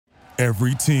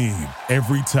Every team,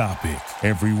 every topic,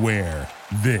 everywhere.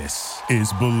 This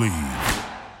is Believe.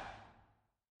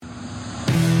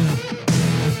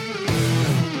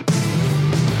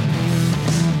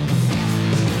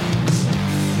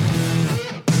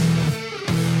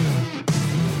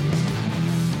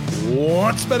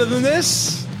 What's better than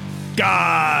this?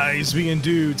 Guys being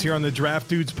dudes here on the Draft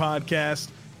Dudes podcast.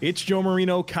 It's Joe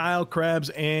Marino, Kyle Krabs,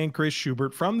 and Chris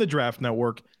Schubert from the Draft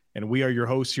Network, and we are your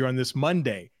hosts here on this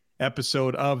Monday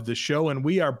episode of the show, and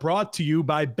we are brought to you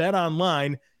by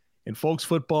BetOnline. And folks,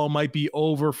 football might be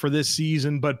over for this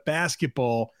season, but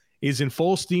basketball is in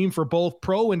full steam for both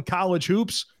pro and college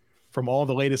hoops. From all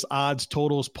the latest odds,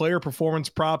 totals, player performance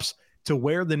props to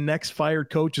where the next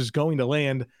fired coach is going to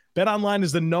land, BetOnline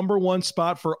is the number one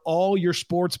spot for all your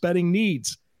sports betting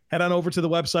needs. Head on over to the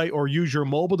website or use your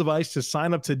mobile device to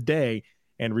sign up today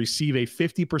and receive a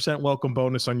 50% welcome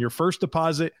bonus on your first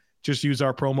deposit. Just use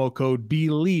our promo code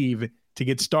BELIEVE to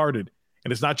get started.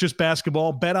 And it's not just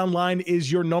basketball. BetOnline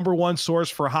is your number one source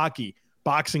for hockey,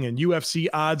 boxing, and UFC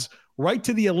odds, right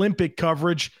to the Olympic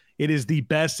coverage. It is the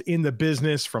best in the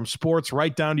business, from sports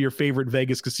right down to your favorite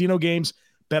Vegas casino games.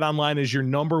 BetOnline is your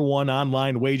number one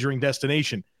online wagering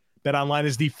destination. BetOnline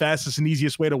is the fastest and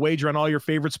easiest way to wager on all your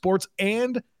favorite sports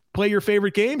and play your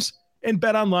favorite games. And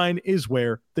BetOnline is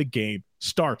where the game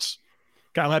starts.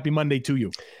 Kyle, happy Monday to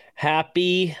you.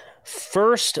 Happy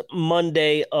first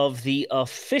Monday of the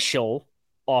official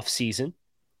offseason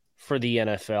for the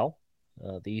NFL.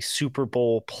 The Super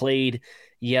Bowl played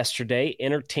yesterday.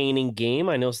 Entertaining game.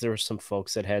 I know there were some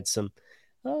folks that had some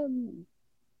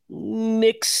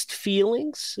mixed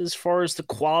feelings as far as the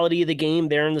quality of the game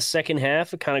there in the second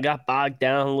half. It kind of got bogged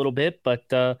down a little bit,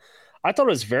 but I thought it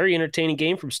was a very entertaining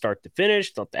game from start to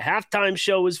finish. Thought the halftime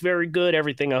show was very good,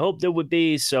 everything I hoped it would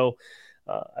be. So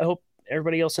I hope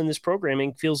everybody else in this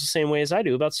programming feels the same way as I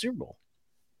do about Super Bowl.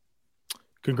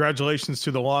 Congratulations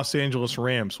to the Los Angeles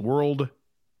Rams, world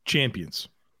champions.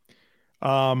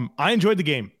 I enjoyed the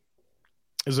game.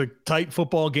 It was a tight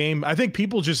football game. I think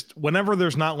people just, whenever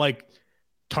there's not like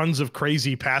tons of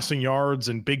crazy passing yards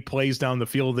and big plays down the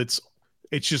field, it's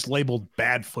just labeled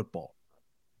bad football.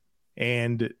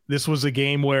 And this was a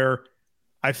game where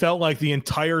I felt like the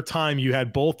entire time you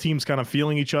had both teams kind of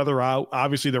feeling each other out.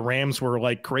 Obviously, the Rams were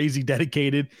like crazy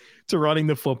dedicated to running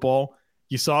the football.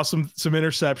 You saw some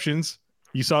interceptions.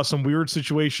 You saw some weird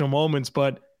situational moments,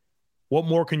 but what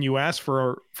more can you ask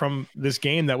for from this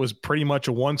game that was pretty much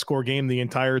a one-score game the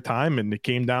entire time? And it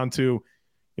came down to,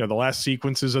 the last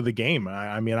sequences of the game.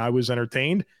 I mean, I was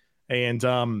entertained. And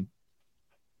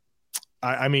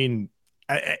I mean,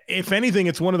 if anything,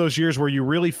 it's one of those years where you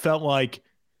really felt like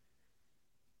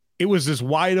it was as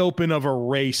wide open of a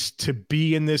race to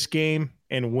be in this game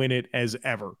and win it as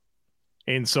ever.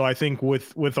 And so I think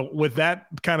with that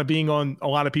kind of being on a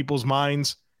lot of people's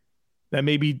minds, that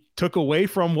maybe took away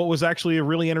from what was actually a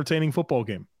really entertaining football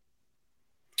game.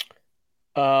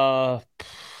 Where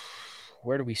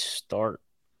do we start?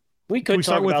 Can we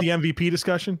start with the MVP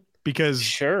discussion? Because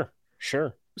sure.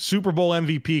 Super Bowl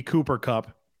MVP Cooper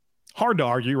Kupp, hard to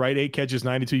argue, right? 8 catches,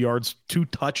 92 yards, 2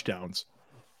 touchdowns.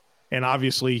 And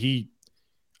obviously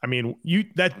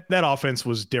that offense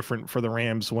was different for the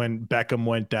Rams when Beckham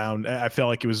went down. I felt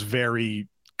like it was very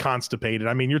constipated.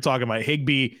 I mean, you're talking about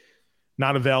Higbee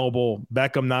not available,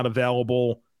 Beckham not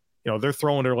available. They're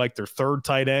throwing her like their third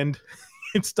tight end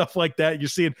and stuff like that. You're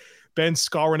seeing Ben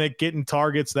Skowronek getting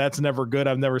targets. That's never good.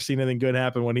 I've never seen anything good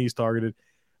happen when he's targeted.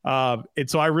 And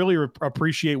so I really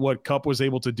appreciate what Kupp was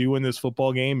able to do in this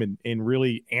football game and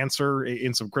really answer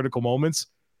in some critical moments.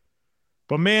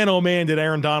 But man, oh man, did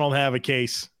Aaron Donald have a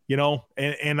case,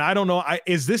 and I don't know.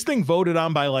 Is this thing voted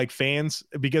on by like fans?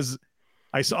 Because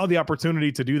I saw the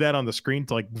opportunity to do that on the screen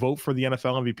to like vote for the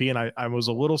NFL MVP. And I was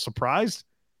a little surprised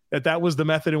that was the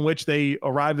method in which they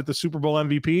arrived at the Super Bowl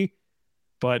MVP.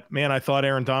 But man, I thought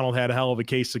Aaron Donald had a hell of a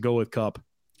case to go with Kupp.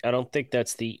 I don't think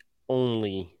that's the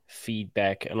only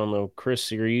feedback. I don't know,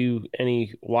 Chris, are you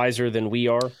any wiser than we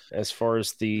are as far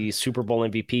as the Super Bowl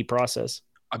MVP process?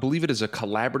 I believe it is a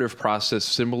collaborative process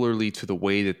similarly to the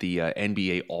way that the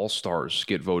NBA All-Stars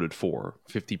get voted for.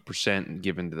 50%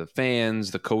 given to the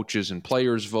fans, the coaches and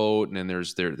players vote, and then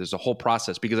there's a whole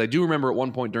process. Because I do remember at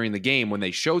one point during the game when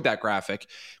they showed that graphic,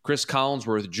 Chris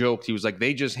Collinsworth joked, he was like,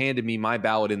 they just handed me my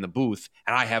ballot in the booth,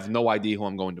 and I have no idea who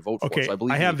I'm going to vote for. Okay, so I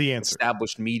believe I have the answer.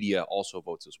 Established media also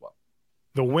votes as well.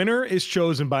 The winner is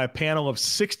chosen by a panel of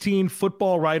 16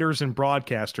 football writers and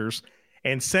broadcasters,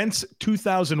 and since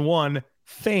 2001,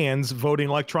 fans voting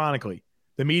electronically.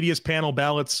 The media's panel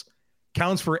ballots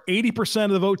counts for 80%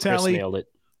 of the vote tally. Chris nailed it.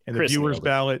 And the viewers'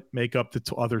 ballot make up the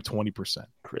other 20%.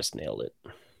 Chris nailed it.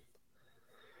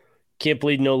 Can't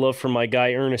believe no love for my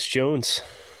guy, Ernest Jones.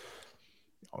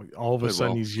 All of a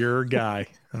sudden, he's your guy.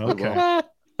 Okay.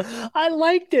 I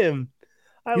liked him.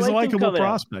 He's a likable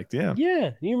prospect, yeah.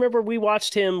 Yeah. You remember we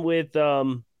watched him with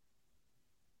Andrew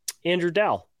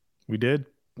Dow. We did.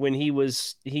 When he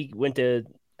went to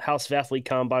House of Athlete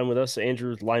Combine with us.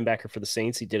 Andrew, linebacker for the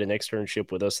Saints. He did an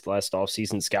externship with us last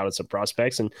offseason, scouted some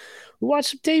prospects, and we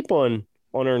watched some tape on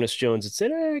Ernest Jones and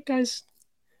said, guys,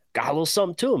 got a little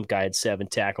something to him. Guy had 7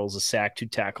 tackles, a sack, 2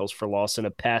 tackles for loss, and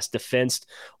a pass defensed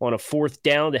on a 4th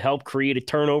down to help create a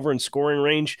turnover and scoring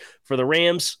range for the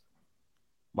Rams.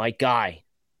 My guy.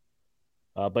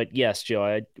 But yes, Joe,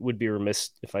 I would be remiss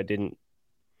if I didn't.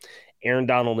 Aaron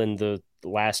Donald in the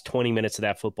last 20 minutes of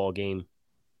that football game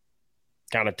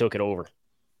kind of took it over.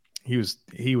 He was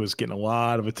getting a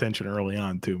lot of attention early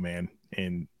on too, man,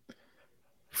 and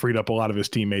freed up a lot of his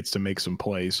teammates to make some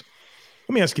plays.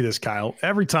 Let me ask you this, Kyle.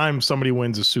 Every time somebody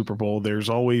wins a Super Bowl, there's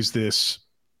always this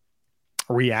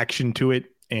reaction to it,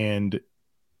 and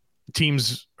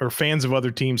teams or fans of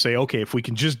other teams say, okay, if we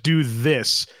can just do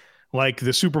this like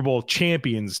the Super Bowl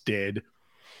champions did,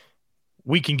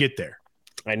 we can get there.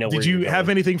 I know. Did you have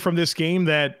anything from this game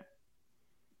that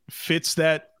fits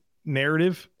that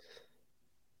narrative?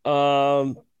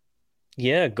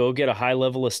 Yeah, go get a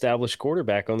high-level established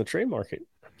quarterback on the trade market.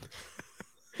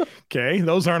 Okay,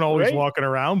 those aren't always right. walking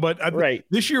around, but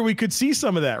this year we could see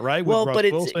some of that, right? With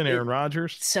Russ Wilson, Aaron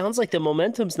Rodgers. Sounds like the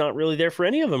momentum's not really there for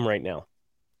any of them right now.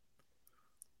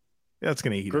 That's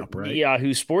going to heat up, right?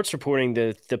 Yahoo Sports reporting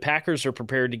that the Packers are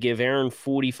prepared to give Aaron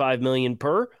 $45 million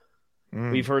per.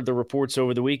 We've heard the reports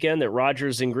over the weekend that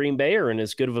Rodgers and Green Bay are in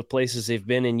as good of a place as they've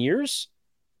been in years.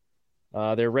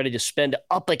 They're ready to spend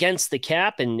up against the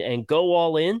cap and go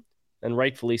all in, and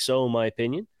rightfully so, in my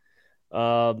opinion.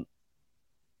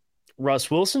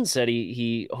 Russ Wilson said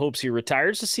he hopes he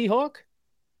retires a Seahawk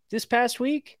this past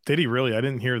week. Did he really? I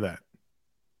didn't hear that.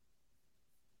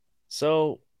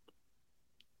 So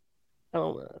I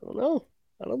don't know.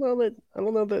 I don't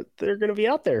know that they're going to be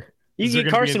out there. You get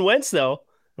Carson Wentz though.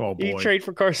 Oh boy! You trade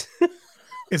for Carson.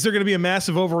 Is there going to be a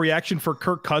massive overreaction for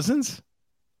Kirk Cousins?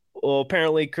 Well,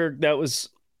 apparently, Kirk. That was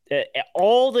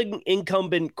all the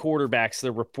incumbent quarterbacks.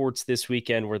 The reports this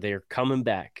weekend were they're coming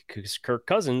back because Kirk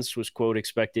Cousins was quote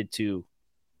expected to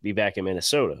be back in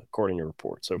Minnesota, according to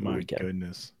reports over the weekend.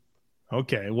 Goodness.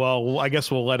 Okay, well, I guess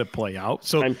we'll let it play out.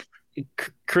 So,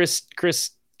 Chris,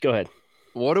 go ahead.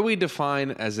 What do we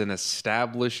define as an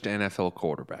established NFL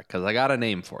quarterback? Because I got a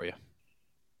name for you.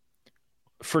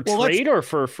 For trade or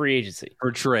for free agency?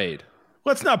 For trade.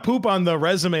 Let's not poop on the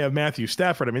resume of Matthew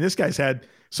Stafford. I mean, this guy's had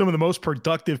some of the most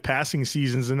productive passing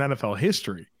seasons in NFL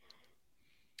history.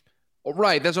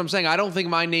 Right. That's what I'm saying. I don't think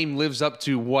my name lives up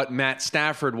to what Matt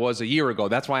Stafford was a year ago.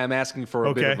 That's why I'm asking for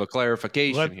a bit of a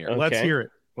clarification here. Let's hear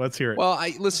it. Let's hear it. Well,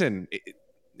 listen,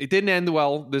 it didn't end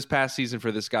well this past season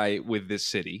for this guy with this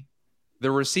city. The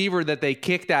receiver that they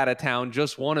kicked out of town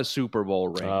just won a Super Bowl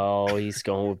ring. Oh, he's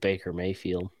going with Baker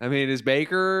Mayfield. I mean, is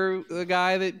Baker the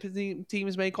guy that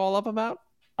teams may call up about?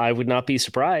 I would not be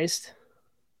surprised.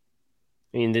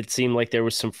 I mean, it seemed like there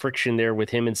was some friction there with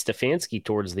him and Stefanski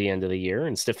towards the end of the year,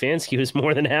 and Stefanski was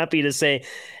more than happy to say,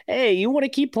 hey, you want to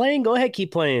keep playing? Go ahead,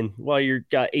 keep playing while you've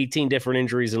got 18 different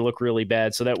injuries and look really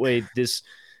bad. So that way this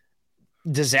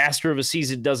disaster of a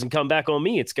season doesn't come back on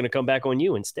me. It's going to come back on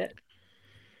you instead.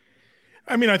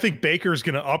 I mean, I think Baker's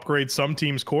going to upgrade some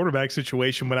team's quarterback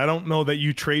situation, but I don't know that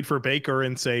you trade for Baker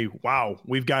and say, wow,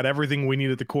 we've got everything we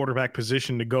need at the quarterback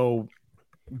position to go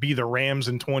be the Rams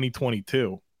in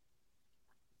 2022.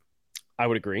 I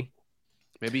would agree.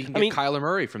 Maybe you can get Kyler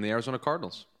Murray from the Arizona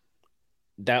Cardinals.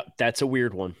 That's a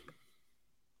weird one.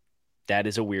 That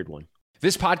is a weird one.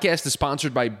 This podcast is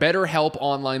sponsored by BetterHelp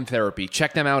Online Therapy.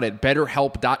 Check them out at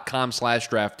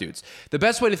betterhelp.com/draftdudes. The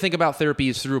best way to think about therapy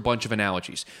is through a bunch of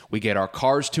analogies. We get our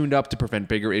cars tuned up to prevent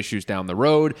bigger issues down the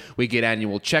road. We get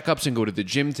annual checkups and go to the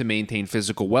gym to maintain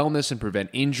physical wellness and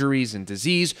prevent injuries and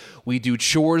disease. We do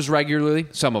chores regularly,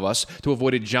 some of us, to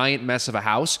avoid a giant mess of a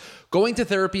house. Going to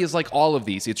therapy is like all of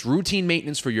these. It's routine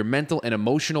maintenance for your mental and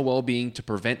emotional well-being to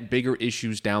prevent bigger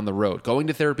issues down the road. Going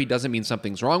to therapy doesn't mean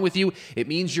something's wrong with you. It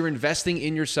means you're investing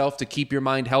in yourself to keep your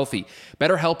mind healthy.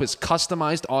 BetterHelp is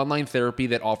customized online therapy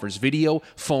that offers video,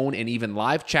 phone, and even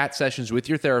live chat sessions with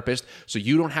your therapist, so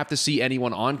you don't have to see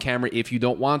anyone on camera if you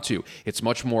don't want to. It's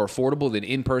much more affordable than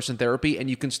in-person therapy, and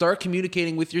you can start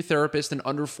communicating with your therapist in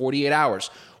under 48 hours.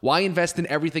 Why invest in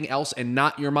everything else and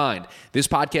not your mind? This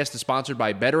podcast is sponsored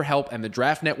by BetterHelp, and the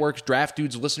Draft Network's Draft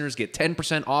Dudes listeners get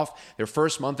 10% off their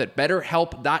first month at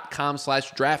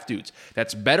betterhelp.com/draftdudes.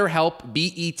 That's BetterHelp,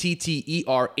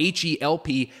 BetterHelp.com/draftdudes.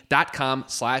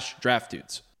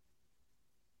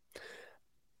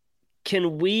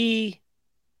 can we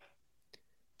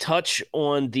touch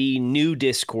on the new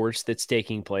discourse that's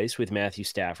taking place with Matthew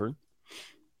Stafford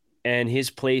and his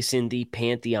place in the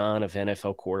pantheon of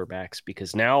NFL quarterbacks?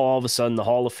 Because now all of a sudden the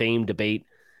Hall of Fame debate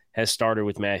has started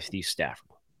with Matthew Stafford.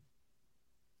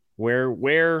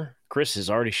 Where Chris is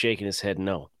already shaking his head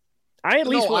no. I at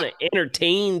least want to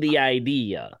entertain the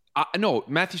idea. No,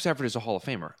 Matthew Stafford is a Hall of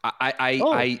Famer.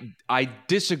 I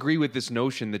disagree with this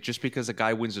notion that just because a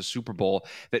guy wins a Super Bowl,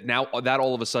 that now that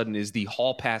all of a sudden is the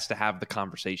hall pass to have the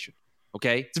conversation.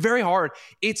 Okay? It's very hard.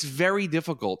 It's very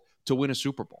difficult to win a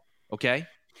Super Bowl. Okay?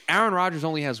 Aaron Rodgers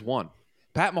only has one.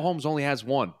 Pat Mahomes only has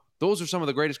one. Those are some of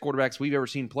the greatest quarterbacks we've ever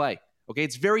seen play. Okay?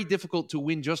 It's very difficult to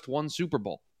win just one Super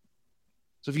Bowl.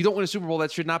 So if you don't win a Super Bowl,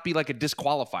 that should not be like a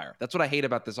disqualifier. That's what I hate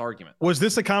about this argument. Was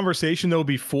this a conversation, though,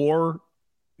 before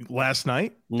last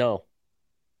night? No.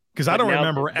 Because I don't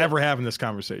remember ever having this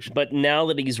conversation. But now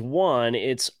that he's won,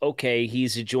 it's okay.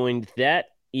 He's joined that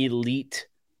elite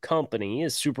company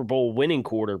as Super Bowl winning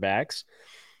quarterbacks.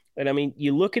 And I mean,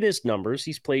 you look at his numbers.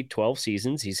 He's played 12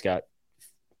 seasons. He's got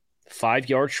 5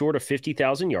 yards short of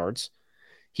 50,000 yards.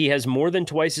 He has more than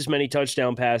twice as many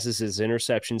touchdown passes as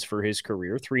interceptions for his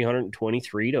career,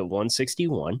 323 to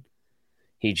 161.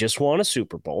 He just won a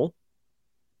Super Bowl.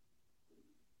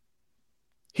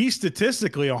 He's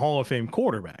statistically a Hall of Fame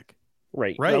quarterback.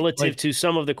 Right. Relative to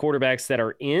some of the quarterbacks that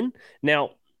are in. Now,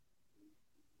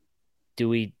 do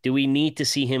we need to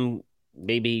see him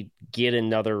maybe get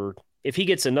another – if he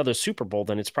gets another Super Bowl,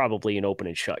 then it's probably an open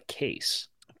and shut case.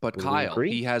 But Kyle,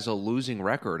 he has a losing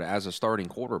record as a starting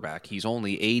quarterback. He's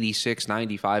only 86,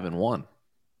 95, and 1.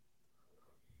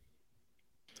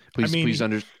 Please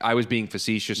I was being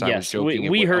facetious. Yes, I was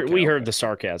joking. We heard the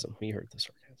sarcasm. We heard the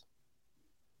sarcasm.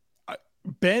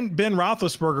 Ben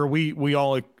Roethlisberger, we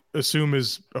all assume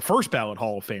is a first ballot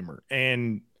Hall of Famer,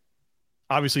 and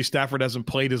obviously Stafford hasn't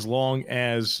played as long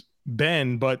as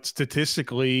Ben, but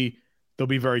statistically they'll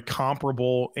be very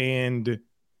comparable. And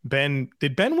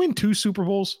did Ben win 2 Super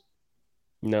Bowls?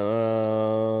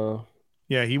 No.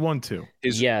 Yeah, he won 2.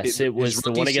 It was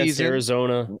the one against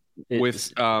Arizona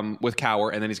with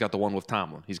Cowher, and then he's got the one with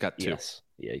Tomlin. He's got 2. Yes.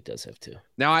 Yeah, he does have 2.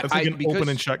 Now that's like an open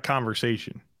and shut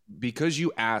conversation. Because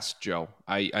you asked, Joe,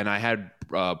 I had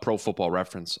Pro Football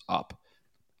Reference up.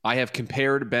 I have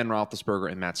compared Ben Roethlisberger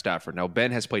and Matt Stafford. Now,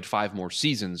 Ben has played 5 more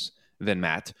seasons than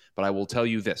Matt, but I will tell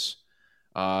you this.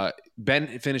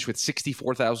 Ben finished with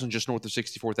 64,000, just north of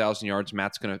 64,000 yards.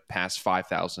 Matt's going to pass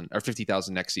 5,000 or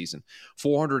 50,000 next season.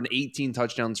 418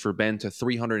 touchdowns for Ben to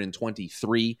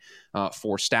 323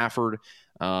 for Stafford.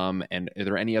 And are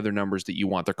there any other numbers that you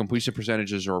want? Their completion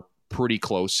percentages are pretty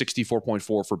close.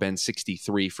 64.4 for Ben,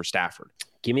 63 for Stafford.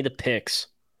 Give me the picks.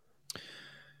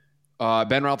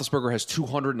 Ben Roethlisberger has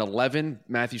 211.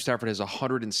 Matthew Stafford has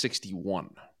 161.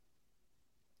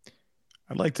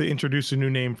 I'd like to introduce a new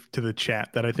name to the chat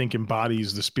that I think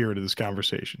embodies the spirit of this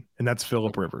conversation, and that's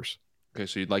Phillip Rivers. Okay,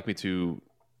 so you'd like me to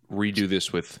redo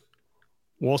this with...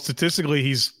 Well, statistically,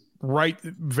 he's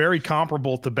very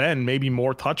comparable to Ben, maybe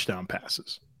more touchdown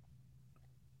passes.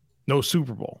 No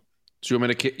Super Bowl. So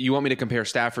you want me to compare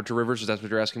Stafford to Rivers? Is that what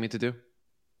you're asking me to do?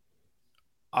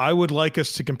 I would like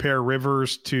us to compare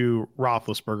Rivers to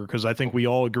Roethlisberger because I think we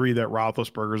all agree that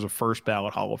Roethlisberger is a first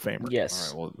ballot Hall of Famer.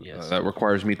 Yes. All right, well, yes. That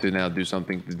requires me to now do this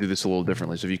a little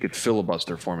differently. So if you could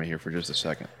filibuster for me here for just a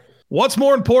second. What's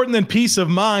more important than peace of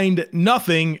mind?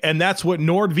 Nothing. And that's what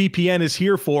NordVPN is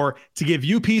here for, to give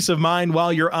you peace of mind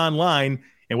while you're online.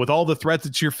 And with all the threats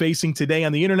that you're facing today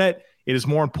on the internet, it is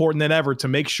more important than ever to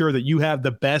make sure that you have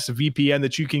the best VPN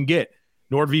that you can get.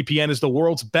 NordVPN is the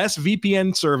world's best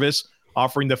VPN service,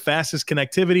 offering the fastest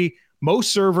connectivity,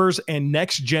 most servers, and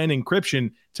next-gen encryption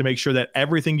to make sure that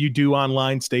everything you do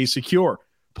online stays secure.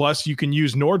 Plus, you can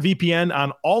use NordVPN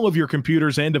on all of your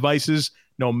computers and devices,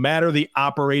 no matter the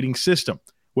operating system.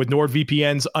 With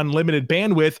NordVPN's unlimited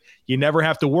bandwidth, you never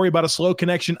have to worry about a slow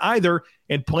connection either,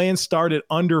 and plans start at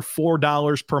under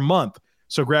 $4 per month.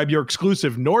 So grab your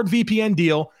exclusive NordVPN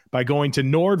deal by going to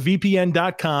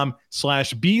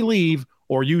nordvpn.com/Bleav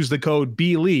or use the code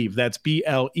BLEAV, that's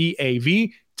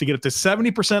BLEAV, to get up to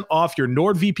 70% off your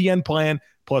NordVPN plan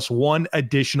plus 1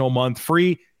 additional month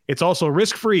free. It's also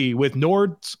risk-free with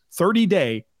Nord's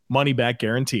 30-day money-back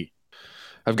guarantee.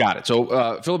 I've got it.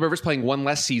 So Phillip Rivers playing 1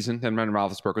 less season than Ben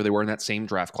Roethlisberger. They were in that same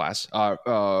draft class.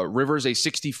 Rivers a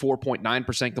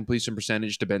 64.9% completion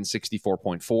percentage to Ben's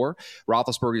 64.4.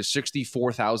 Roethlisberger is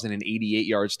 64,088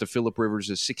 yards to Phillip Rivers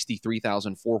is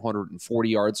 63,440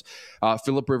 yards.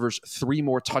 Phillip Rivers 3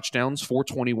 more touchdowns,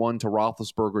 421 to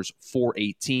Roethlisberger's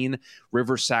 418.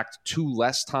 Rivers sacked 2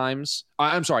 less times.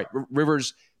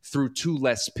 Rivers threw 2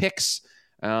 less picks.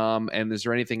 And is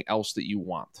there anything else that you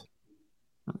want?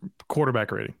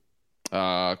 quarterback rating.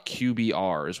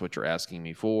 QBR is what you're asking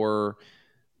me for.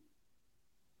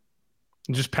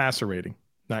 Just passer rating.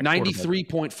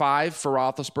 93.5 for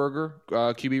Roethlisberger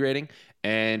QB rating,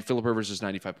 and Phillip Rivers is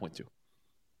 95.2.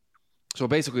 So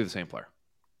basically the same player.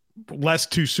 Less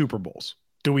 2 Super Bowls.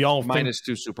 Do we all minus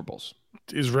 2 Super Bowls?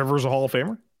 Is Rivers a Hall of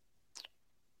Famer?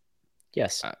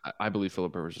 Yes. I believe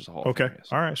Phillip Rivers is a Hall of Famer. Okay. Yes.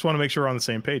 All right. Just want to make sure we're on the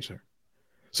same page there.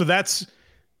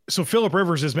 So Phillip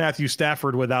Rivers is Matthew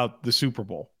Stafford without the Super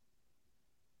Bowl.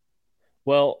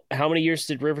 Well, how many years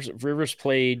did Rivers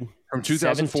played? From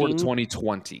 2004 to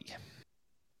 2020.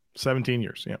 17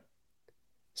 years, yeah.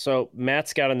 So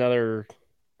Matt's got another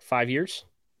 5 years.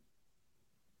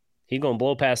 He's going to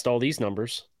blow past all these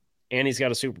numbers, and he's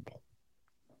got a Super Bowl.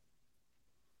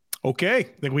 Okay. I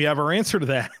think we have our answer to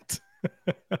that.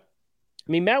 I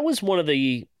mean, Matt was one of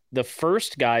the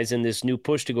first guys in this new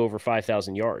push to go over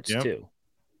 5,000 yards, too.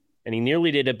 And he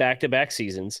nearly did it back-to-back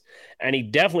seasons. And he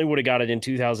definitely would have got it in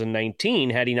 2019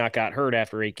 had he not got hurt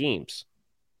after 8 games.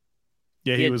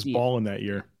 Yeah, he was balling that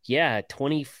year. Yeah,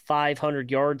 2,500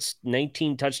 yards,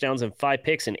 19 touchdowns, and 5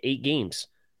 picks in 8 games.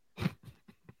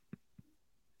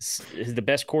 It's the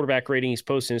best quarterback rating he's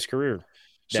posted in his career.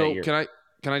 So year.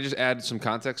 Can I just add some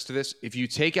context to this? If you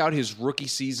take out his rookie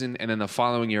season and then the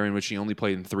following year in which he only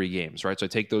played in 3 games, right? So I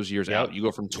take those years out. You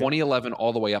go from 2011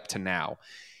 all the way up to now.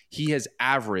 He has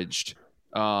averaged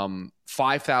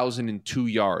 5,002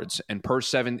 yards, and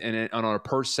on a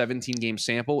per 17 game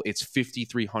sample, it's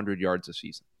 5,300 yards a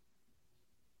season.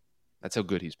 That's how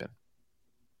good he's been.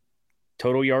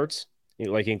 Total yards,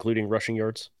 like including rushing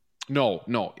yards?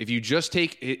 No. If you just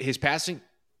take his passing,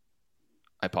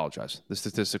 I apologize. The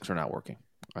statistics are not working.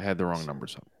 I had the wrong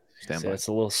numbers up. Stand by. That's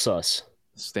a little sus.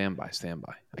 Stand by.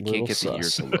 I can't get the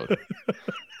years to load.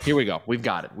 Here we go. We've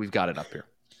got it up here.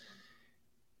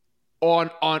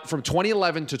 On from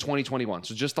 2011 to 2021,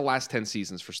 so just the last 10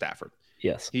 seasons for Stafford.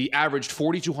 Yes. He averaged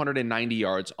 4,290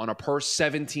 yards on a per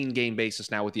 17 game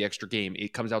basis. Now with the extra game,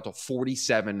 it comes out to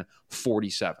 47-47.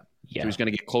 Yeah. So he's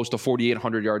going to get close to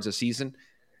 4,800 yards a season.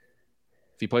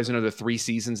 If he plays another 3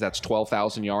 seasons, that's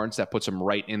 12,000 yards. That puts him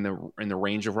right in the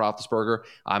range of Roethlisberger.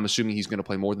 I'm assuming he's going to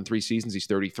play more than 3 seasons. He's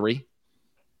 33.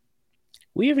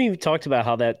 We haven't even talked about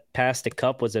how that pass to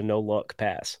Kupp was a no-look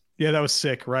pass. Yeah, that was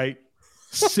sick, right?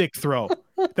 Sick throw.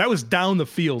 That was down the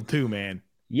field too, man.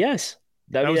 Yes.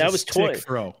 That was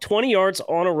 20 yards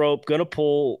on a rope, going to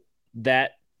pull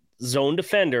that zone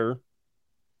defender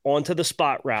onto the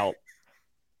spot route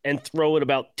and throw it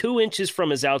about 2 inches from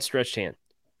his outstretched hand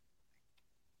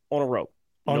on a rope.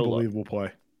 Unbelievable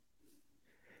play.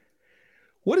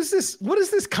 What is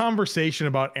this conversation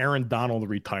about Aaron Donald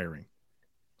retiring?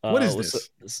 What is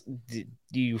this? Did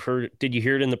you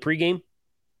hear it in the pregame?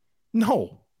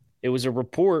 No. It was a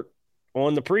report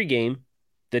on the pregame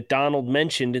that Donald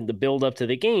mentioned in the build-up to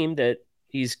the game that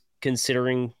he's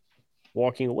considering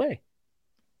walking away.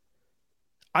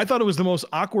 I thought it was the most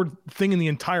awkward thing in the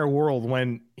entire world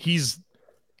when he's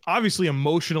obviously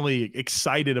emotionally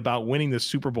excited about winning the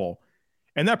Super Bowl.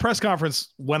 And that press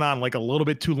conference went on like a little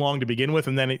bit too long to begin with.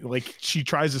 And then she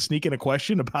tries to sneak in a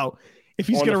question about if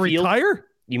he's going to retire.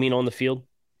 You mean on the field?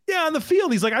 Yeah, on the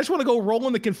field. He's like, I just want to go roll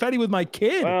in the confetti with my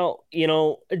kid. Well,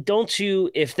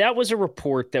 if that was a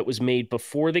report that was made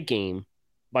before the game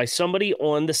by somebody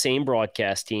on the same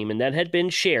broadcast team and that had been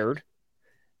shared,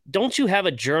 don't you have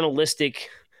a journalistic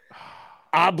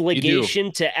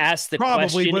obligation to ask the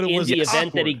question in the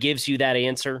event that he gives you that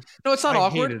answer? No, it's not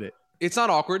awkward. Hated it. It's not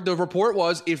awkward. The report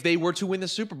was if they were to win the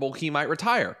Super Bowl, he might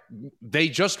retire. They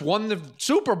just won the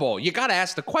Super Bowl. You got to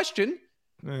ask the question.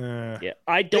 Yeah,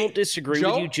 I don't disagree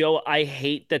with you, Joe. I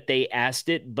hate that they asked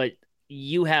it, but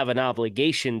you have an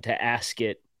obligation to ask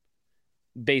it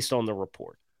based on the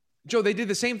report. Joe, they did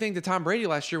the same thing to Tom Brady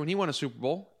last year when he won a Super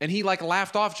Bowl, and he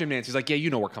laughed off Jim Nantz. He's like,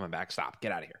 yeah, we're coming back. Stop.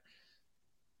 Get out of here.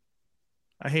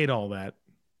 I hate all that.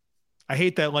 I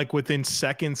hate that within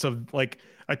seconds of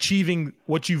achieving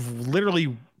what you've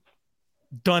literally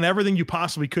done everything you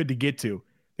possibly could to get to,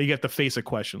 you have to face a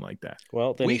question like that.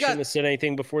 Well, then he shouldn't have said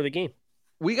anything before the game.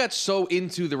 We got so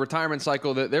into the retirement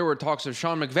cycle that there were talks of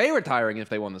Sean McVay retiring if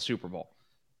they won the Super Bowl.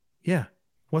 Yeah.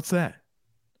 What's that?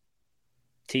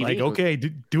 TV. Okay,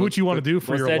 do what you want to do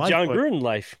for your life. What's that John Gruden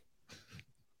life?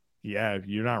 Yeah,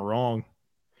 you're not wrong.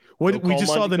 We just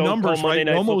saw the numbers, right? Monday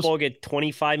Night Football get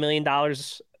 $25 million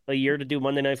a year to do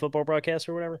Monday Night Football broadcasts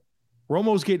or whatever.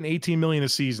 Romo's getting $18 million a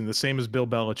season, the same as Bill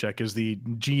Belichick as the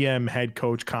GM head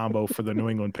coach combo for the New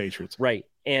England Patriots. Right.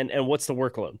 And what's the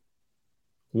workload?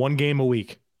 1 game a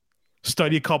week.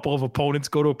 Study a couple of opponents,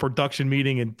 go to a production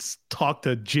meeting, and talk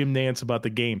to Jim Nantz about the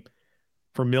game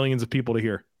for millions of people to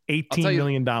hear. $18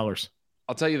 million.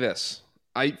 I'll tell you this.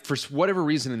 for whatever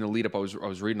reason in the lead up, I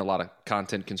was reading a lot of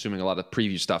content, consuming a lot of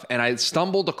preview stuff, and I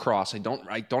stumbled across.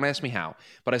 Don't ask me how,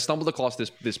 but I stumbled across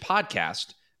this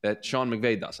podcast that Sean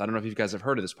McVay does. I don't know if you guys have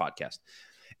heard of this podcast.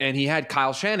 And he had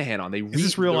Kyle Shanahan on. Is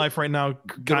this real life right now,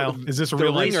 Kyle? Is this a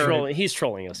real life? He's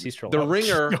trolling us. He's trolling. The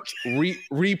Ringer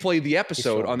replayed the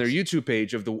episode on their YouTube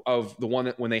page of the one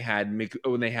that when they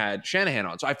had Shanahan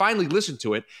on. So I finally listened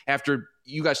to it after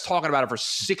you guys talking about it for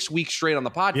 6 weeks straight on the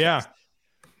podcast. Yeah.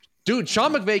 Dude,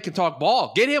 Sean McVay can talk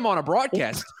ball. Get him on a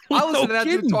broadcast. I'll listen to that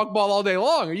dude talk ball all day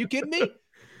long. Are you kidding me?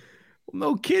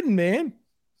 No kidding, man.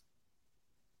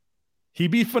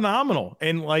 He'd be phenomenal.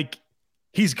 And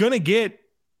he's going to get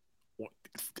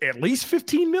at least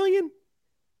 15 million.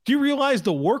 Do you realize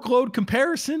the workload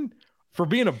comparison for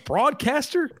being a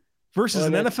broadcaster versus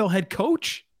an NFL head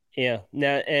coach? Yeah.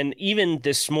 Now, and even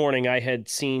this morning I had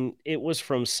seen, it was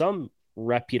from some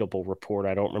reputable report.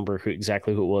 I don't remember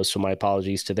exactly who it was, so my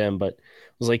apologies to them, but it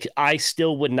was like, I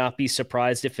still would not be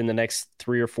surprised if in the next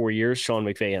 3 or 4 years, Sean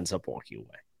McVay ends up walking away.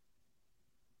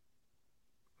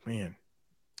 Man.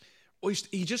 Well,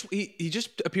 he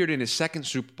just appeared in his second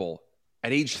Super Bowl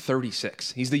at age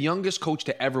 36. He's the youngest coach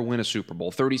to ever win a Super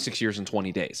Bowl, 36 years and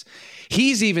 20 days.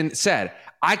 He's even said,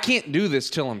 I can't do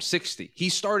this till I'm 60. He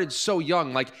started so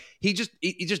young. He's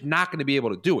just not going to be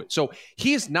able to do it. So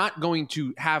he is not going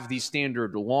to have the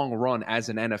standard long run as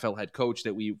an NFL head coach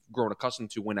that we've grown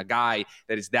accustomed to when a guy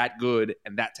that is that good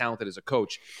and that talented as a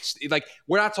coach.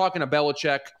 We're not talking a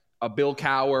Belichick, a Bill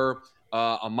Cowher,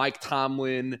 a Mike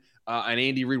Tomlin, an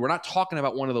Andy Reid. We're not talking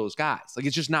about one of those guys.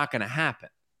 It's just not going to happen.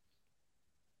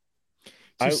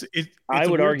 I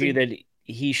would argue that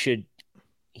he should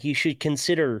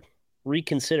reconsider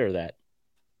that,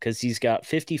 because he's got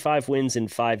 55 wins in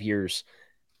 5 years.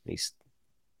 He's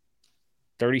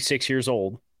 36 years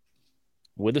old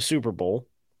with a Super Bowl,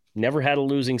 never had a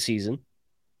losing season.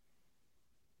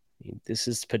 This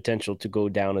is potential to go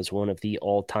down as one of the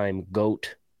all-time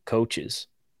GOAT coaches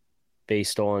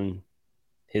based on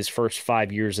his first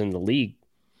 5 years in the league.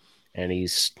 And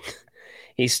he's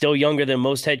still younger than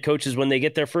most head coaches when they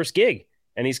get their first gig.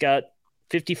 And he's got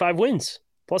 55 wins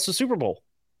plus a Super Bowl.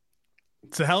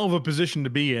 It's a hell of a position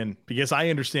to be in, because I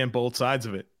understand both sides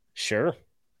of it. Sure.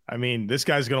 I mean, this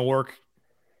guy's going to work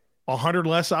 100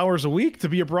 less hours a week to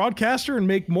be a broadcaster and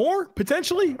make more,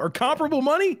 potentially, or comparable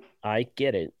money. I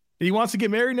get it. He wants to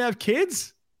get married and have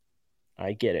kids.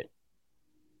 I get it.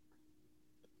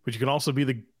 But you can also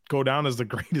go down as the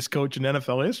greatest coach in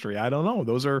NFL history. I don't know.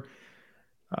 Those are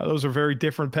very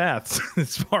different paths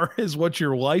as far as what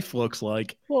your life looks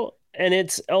like. Well, and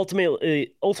it's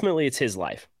ultimately it's his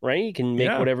life, right? He can make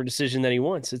whatever decision that he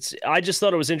wants. I just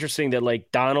thought it was interesting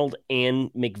that Donald and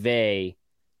McVay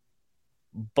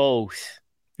both,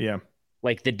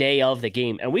 the day of the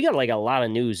game, and we got a lot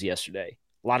of news yesterday,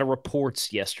 a lot of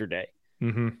reports yesterday.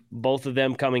 Mm-hmm. Both of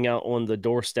them coming out on the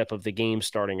doorstep of the game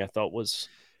starting, I thought was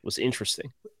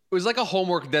interesting. It was like a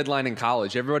homework deadline in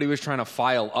college. Everybody was trying to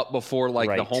file up before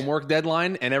the homework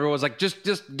deadline, and everyone's like,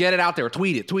 just get it out there,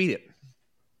 tweet it.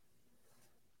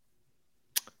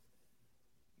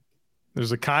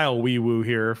 There's a Kyle wee woo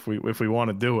here if we want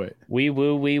to do it. Wee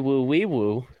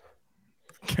woo.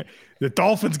 The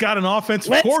Dolphins got an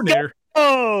offensive coordinator.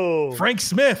 Oh, Frank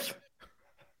Smith.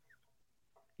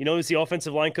 You know who's the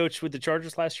offensive line coach with the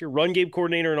Chargers last year? Run game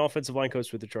coordinator and offensive line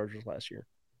coach with the Chargers last year.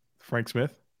 Frank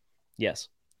Smith? Yes.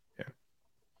 Yeah.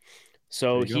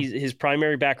 So his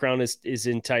primary background is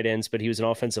in tight ends, but he was an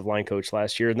offensive line coach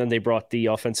last year. And then they brought the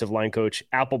offensive line coach,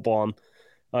 Applebaum,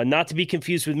 not to be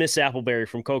confused with Miss Appleberry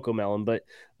from Cocomelon, but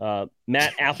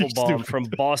Matt Applebaum from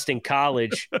Boston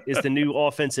College is the new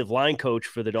offensive line coach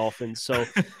for the Dolphins. So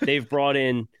they've brought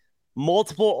in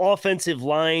multiple offensive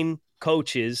line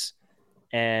coaches,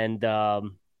 and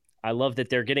I love that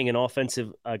they're getting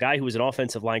a guy who was an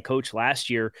offensive line coach last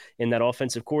year in that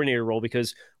offensive coordinator role,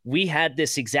 because we had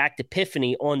this exact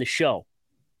epiphany on the show.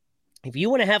 If you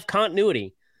want to have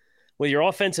continuity with your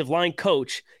offensive line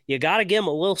coach, you got to give him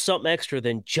a little something extra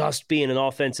than just being an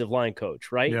offensive line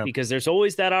coach, right? Yeah. Because there's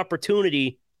always that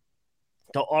opportunity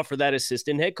to offer that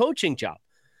assistant head coaching job.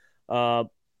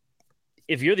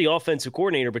 If you're the offensive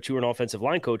coordinator, but you were an offensive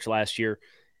line coach last year,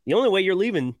 the only way you're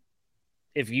leaving,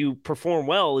 if you perform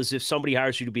well, is if somebody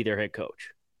hires you to be their head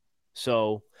coach.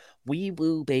 So, wee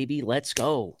woo, baby, let's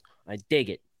go. I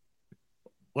dig it.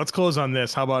 Let's close on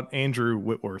this. How about Andrew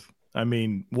Whitworth? I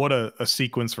mean, what a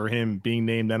sequence for him, being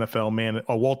named NFL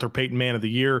Walter Payton Man of the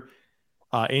Year,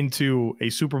 into a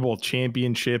Super Bowl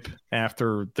championship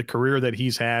after the career that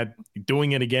he's had,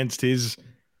 doing it against his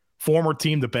former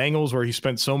team, the Bengals, where he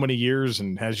spent so many years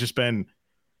and has just been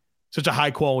such a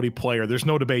high quality player. There's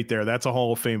no debate there. That's a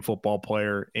Hall of Fame football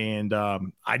player. And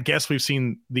I guess we've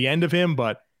seen the end of him,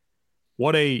 but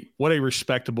what a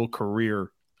respectable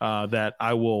career that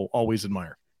I will always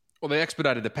admire. Well, they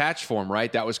expedited the patch for him,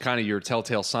 right? That was kind of your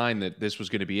telltale sign that this was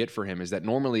going to be it for him, is that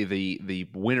normally the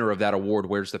winner of that award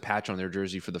wears the patch on their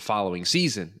jersey for the following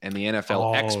season, and the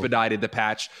NFL expedited the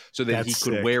patch so that he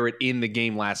could wear it in the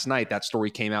game last night. That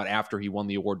story came out after he won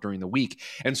the award during the week.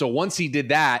 And so once they did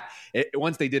that,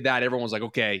 everyone was like,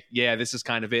 okay, yeah, this is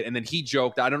kind of it. And then he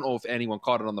joked, I don't know if anyone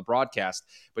caught it on the broadcast,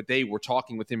 but they were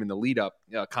talking with him in the lead up,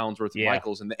 Collinsworth and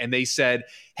Michaels, and they said,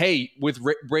 hey, with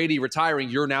Brady retiring,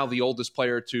 you're now the oldest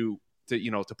player to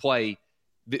play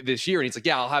this year. And he's like,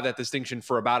 yeah, I'll have that distinction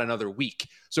for about another week.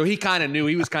 So he kind of knew,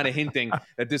 he was kind of hinting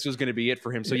that this was going to be it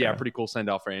for him. So yeah, pretty cool send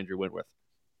off for Andrew Whitworth.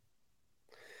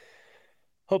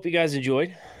 Hope you guys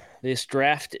enjoyed this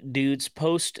Draft Dudes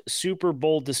post Super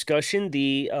Bowl discussion.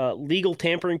 The legal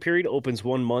tampering period opens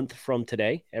 1 month from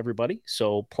today, everybody.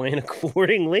 So plan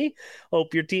accordingly.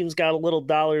 Hope your team's got a little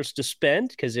dollars to spend,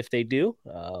 because if they do,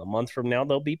 a month from now,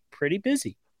 they'll be pretty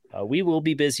busy. We will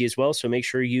be busy as well. So make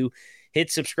sure you hit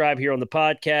subscribe here on the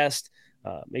podcast.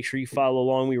 Make sure you follow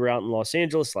along. We were out in Los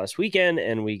Angeles last weekend,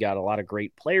 and we got a lot of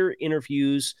great player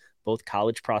interviews, both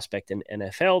college prospect and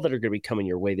NFL, that are going to be coming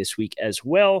your way this week as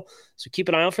well. So keep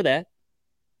an eye out for that.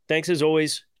 Thanks, as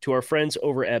always, to our friends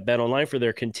over at BetOnline for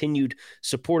their continued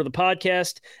support of the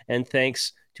podcast. And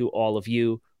thanks to all of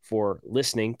you for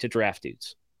listening to Draft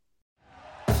Dudes.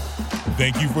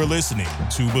 Thank you for listening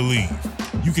to Believe.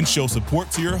 You can show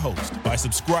support to your host by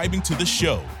subscribing to the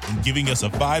show and giving us a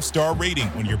 5-star rating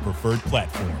on your preferred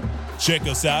platform. Check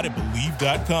us out at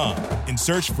Believe.com and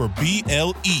search for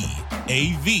BLEAV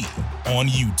on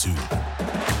YouTube.